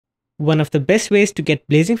One of the best ways to get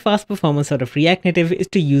blazing fast performance out of React Native is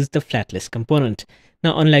to use the FlatList component.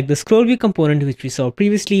 Now, unlike the scroll view component which we saw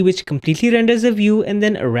previously, which completely renders a view and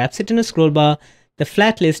then wraps it in a scroll bar, the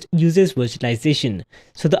FlatList uses virtualization.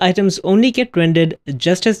 So the items only get rendered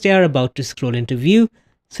just as they are about to scroll into view.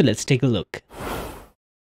 So let's take a look.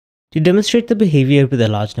 To demonstrate the behavior with a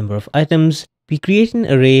large number of items, we create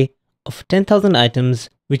an array of 10,000 items,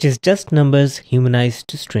 which is just numbers humanized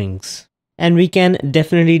to strings. And we can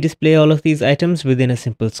definitely display all of these items within a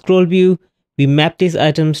simple scroll view. We map these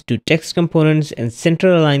items to text components and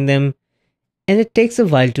center align them, and it takes a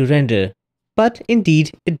while to render, but indeed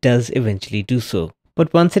it does eventually do so.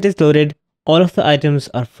 But once it is loaded, all of the items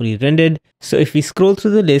are fully rendered. So if we scroll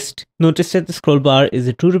through the list, notice that the scroll bar is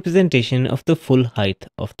a true representation of the full height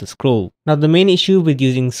of the scroll. Now the main issue with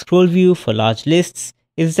using scroll view for large lists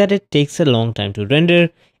is that it takes a long time to render.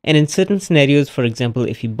 And in certain scenarios, for example,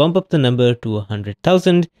 if you bump up the number to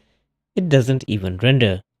 100,000, it doesn't even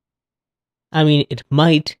render. I mean, it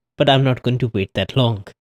might, but I'm not going to wait that long.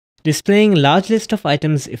 Displaying large list of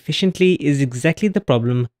items efficiently is exactly the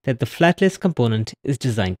problem that the FlatList component is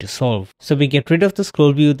designed to solve. So we get rid of the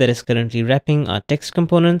scroll view that is currently wrapping our text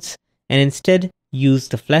components and instead use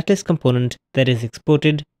the FlatList component that is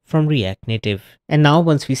exported from React Native. And now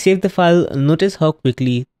once we save the file, notice how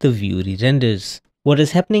quickly the view re-renders. What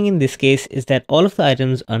is happening in this case is that all of the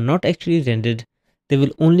items are not actually rendered. They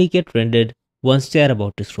will only get rendered once they are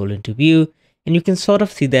about to scroll into view. And you can sort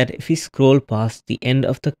of see that if we scroll past the end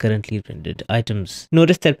of the currently rendered items.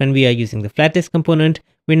 Notice that when we are using the FlatList component,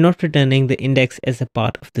 we're not returning the index as a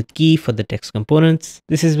part of the key for the text components.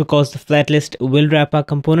 This is because the FlatList will wrap our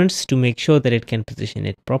components to make sure that it can position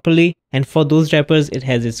it properly. And for those wrappers, it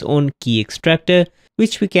has its own key extractor,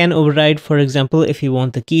 which we can override. For example, if we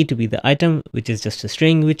want the key to be the item, which is just a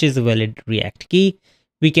string, which is a valid React key,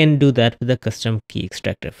 we can do that with a custom key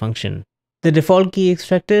extractor function. The default key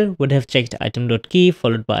extractor would have checked item.key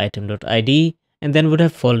followed by item.id and then would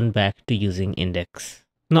have fallen back to using index.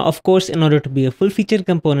 Now, of course, in order to be a full-featured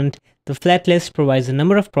component, the FlatList provides a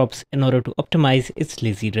number of props in order to optimize its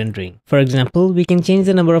lazy rendering. For example, we can change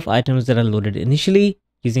the number of items that are loaded initially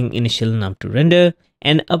using initial num to render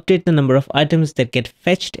and update the number of items that get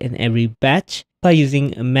fetched in every batch by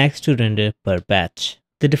using max to render per batch.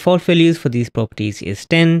 The default values for these properties is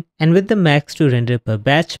 10, and with the max to render per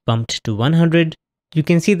batch bumped to 100, you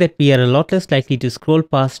can see that we are a lot less likely to scroll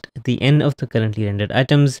past the end of the currently rendered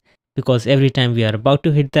items, because every time we are about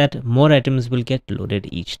to hit that, more items will get loaded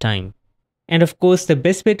each time. And of course, the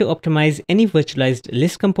best way to optimize any virtualized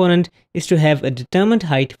list component is to have a determined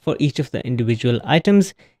height for each of the individual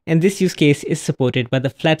items, and this use case is supported by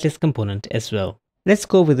the FlatList component as well. Let's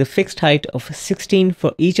go with a fixed height of 16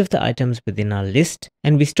 for each of the items within our list,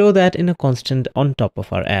 and we store that in a constant on top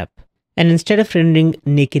of our app. And instead of rendering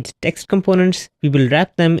naked text components, we will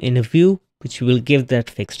wrap them in a view which will give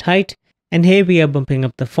that fixed height. And here we are bumping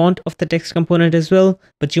up the font of the text component as well,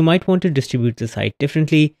 but you might want to distribute this height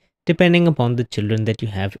differently depending upon the children that you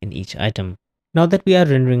have in each item. Now that we are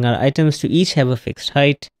rendering our items to each have a fixed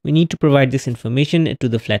height, we need to provide this information to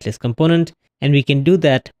the FlatList component, and we can do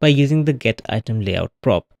that by using the getItemLayout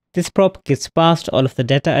prop. This prop gets passed all of the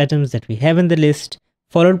data items that we have in the list,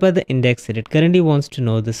 followed by the index that it currently wants to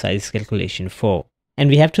know the size calculation for.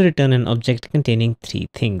 And we have to return an object containing three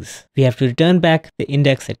things. We have to return back the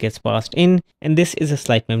index that gets passed in, and this is a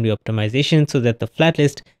slight memory optimization so that the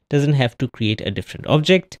FlatList doesn't have to create a different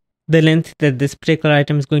object. The length that this particular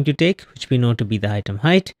item is going to take, which we know to be the item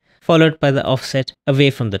height, followed by the offset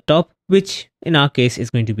away from the top, which in our case is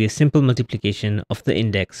going to be a simple multiplication of the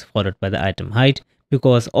index followed by the item height,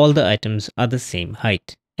 because all the items are the same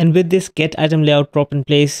height. And with this getItemLayout prop in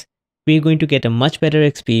place, we're going to get a much better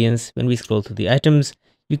experience when we scroll through the items.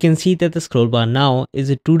 You can see that the scroll bar now is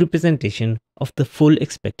a true representation of the full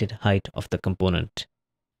expected height of the component.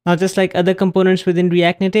 Now, just like other components within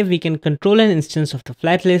React Native, we can control an instance of the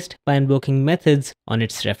FlatList by invoking methods on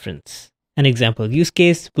its reference. An example use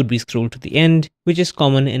case would be scroll to the end, which is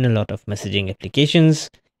common in a lot of messaging applications,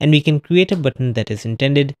 and we can create a button that is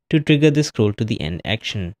intended to trigger the scroll to the end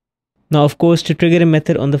action. Now, of course, to trigger a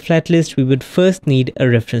method on the FlatList, we would first need a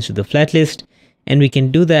reference to the FlatList, and we can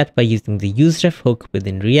do that by using the useRef hook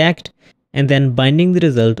within React, and then binding the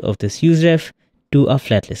result of this useRef to our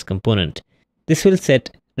FlatList component. This will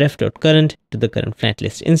set ref.current to the current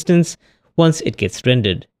FlatList instance once it gets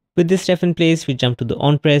rendered. With this ref in place, we jump to the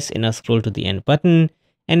onPress in our scroll to the end button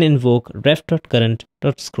and invoke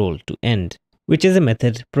ref.current.scroll-to-end, which is a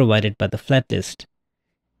method provided by the FlatList.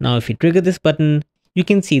 Now, if we trigger this button, you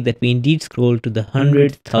can see that we indeed scroll to the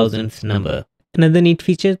 100,000th number. Another neat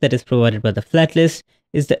feature that is provided by the FlatList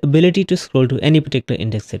is the ability to scroll to any particular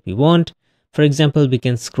index that we want. For example, we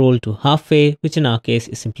can scroll to halfway, which in our case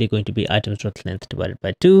is simply going to be items.length divided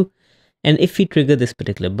by 2. And if we trigger this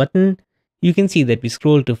particular button, you can see that we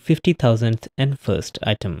scroll to 50,000th and first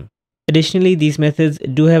item. Additionally, these methods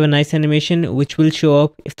do have a nice animation which will show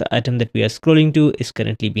up if the item that we are scrolling to is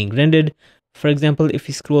currently being rendered. For example, if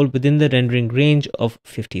we scroll within the rendering range of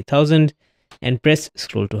 50,000 and press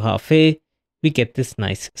scroll to halfway, we get this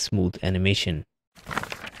nice smooth animation.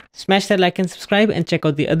 Smash that like and subscribe, and check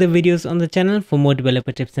out the other videos on the channel for more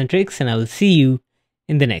developer tips and tricks, and I will see you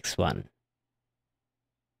in the next one.